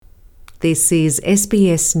This is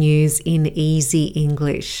SBS News in Easy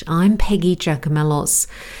English. I'm Peggy Giacomellos.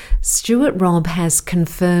 Stuart Robb has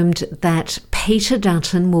confirmed that Peter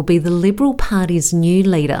Dutton will be the Liberal Party's new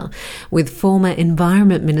leader, with former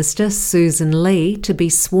Environment Minister Susan Lee to be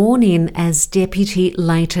sworn in as deputy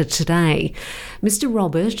later today. Mr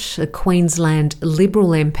Robert, a Queensland Liberal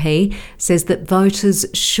MP, says that voters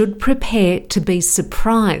should prepare to be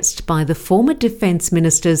surprised by the former Defence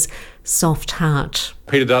Minister's soft heart.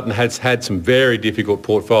 Peter Dutton has had some very difficult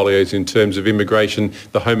portfolios in terms of immigration,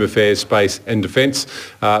 the home affairs space and defence,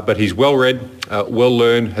 but he's well-read,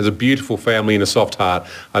 well-learned, has a beautiful family and a soft heart.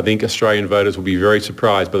 I think Australian voters will be very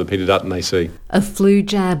surprised by the Peter Dutton they see. A flu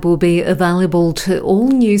jab will be available to all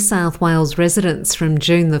New South Wales residents from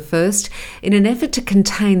June the 1st in an effort to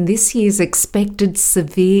contain this year's expected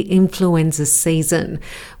severe influenza season.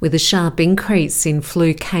 With a sharp increase in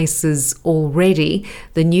flu cases already,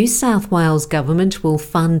 the New South Wales government will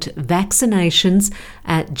fund vaccinations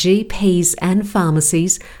at GPs and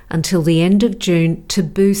pharmacies until the end of June to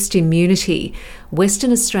boost immunity.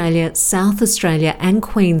 Western Australia, South Australia and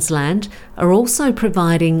Queensland are also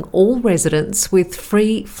providing all residents with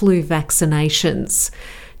free flu vaccinations.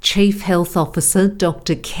 Chief Health Officer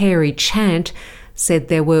Dr. Carey Chant said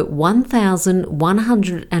there were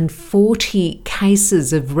 1,140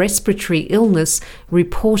 cases of respiratory illness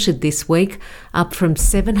reported this week, up from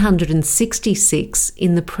 766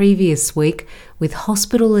 in the previous week, with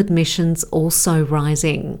hospital admissions also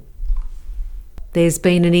rising. There's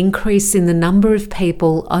been an increase in the number of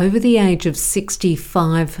people over the age of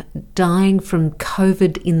 65 dying from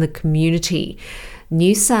COVID in the community.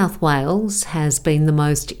 New South Wales has been the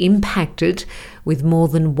most impacted, with more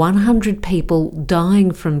than 100 people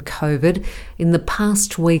dying from COVID in the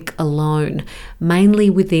past week alone, mainly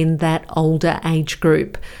within that older age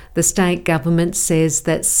group. The state government says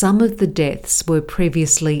that some of the deaths were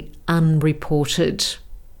previously unreported.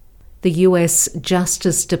 The US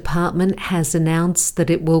Justice Department has announced that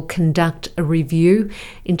it will conduct a review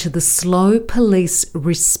into the slow police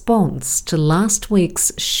response to last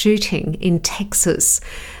week's shooting in Texas.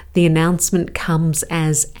 The announcement comes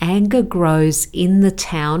as anger grows in the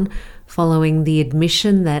town following the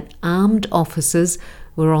admission that armed officers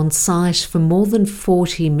were on site for more than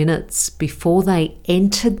 40 minutes before they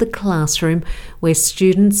entered the classroom where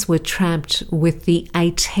students were trapped with the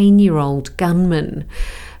 18-year-old gunman.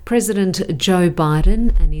 President Joe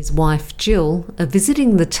Biden and his wife Jill are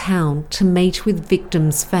visiting the town to meet with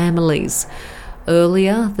victims' families.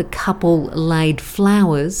 Earlier, the couple laid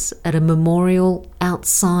flowers at a memorial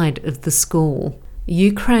outside of the school.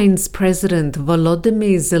 Ukraine's President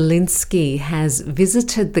Volodymyr Zelensky has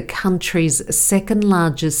visited the country's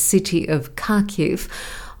second-largest city of Kharkiv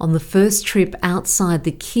on the first trip outside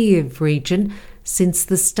the Kyiv region since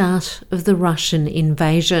the start of the Russian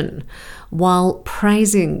invasion. While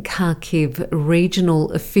praising Kharkiv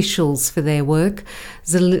regional officials for their work,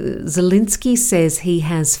 Zelensky says he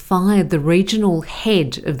has fired the regional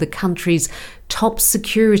head of the country's top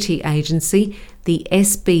security agency, the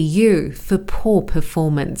SBU, for poor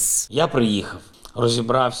performance.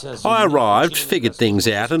 I arrived, figured things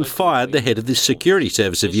out and fired the head of the security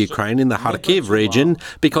service of Ukraine in the Kharkiv region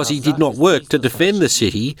because he did not work to defend the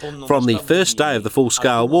city from the first day of the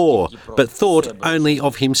full-scale war, but thought only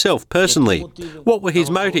of himself personally. What were his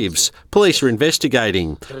motives? Police are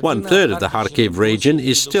investigating. 1/3 of the Kharkiv region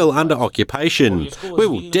is still under occupation. We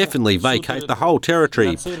will definitely vacate the whole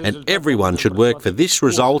territory, and everyone should work for this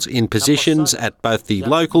result in positions at both the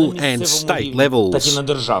local and state levels.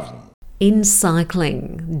 In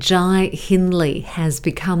cycling, Jai Hindley has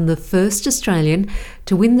become the first Australian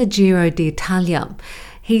to win the Giro d'Italia.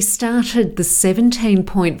 He started the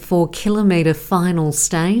 17.4 kilometre final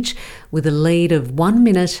stage with a lead of 1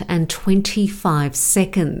 minute and 25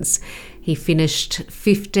 seconds. He finished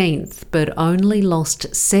 15th, but only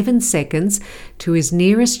lost 7 seconds to his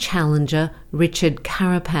nearest challenger, Richard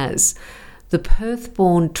Carapaz. The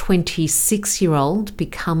Perth-born 26-year-old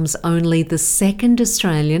becomes only the second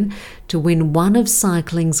Australian to win one of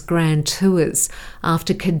cycling's Grand Tours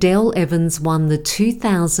after Cadel Evans won the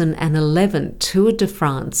 2011 Tour de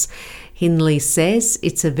France. Hindley says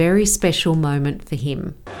it's a very special moment for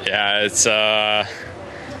him. Yeah, it's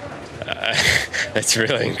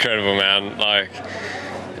really incredible, man.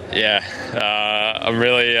 I'm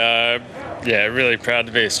really proud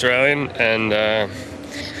to be Australian and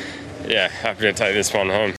happy to take this one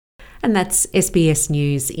home. And that's SBS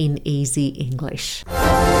News in Easy English.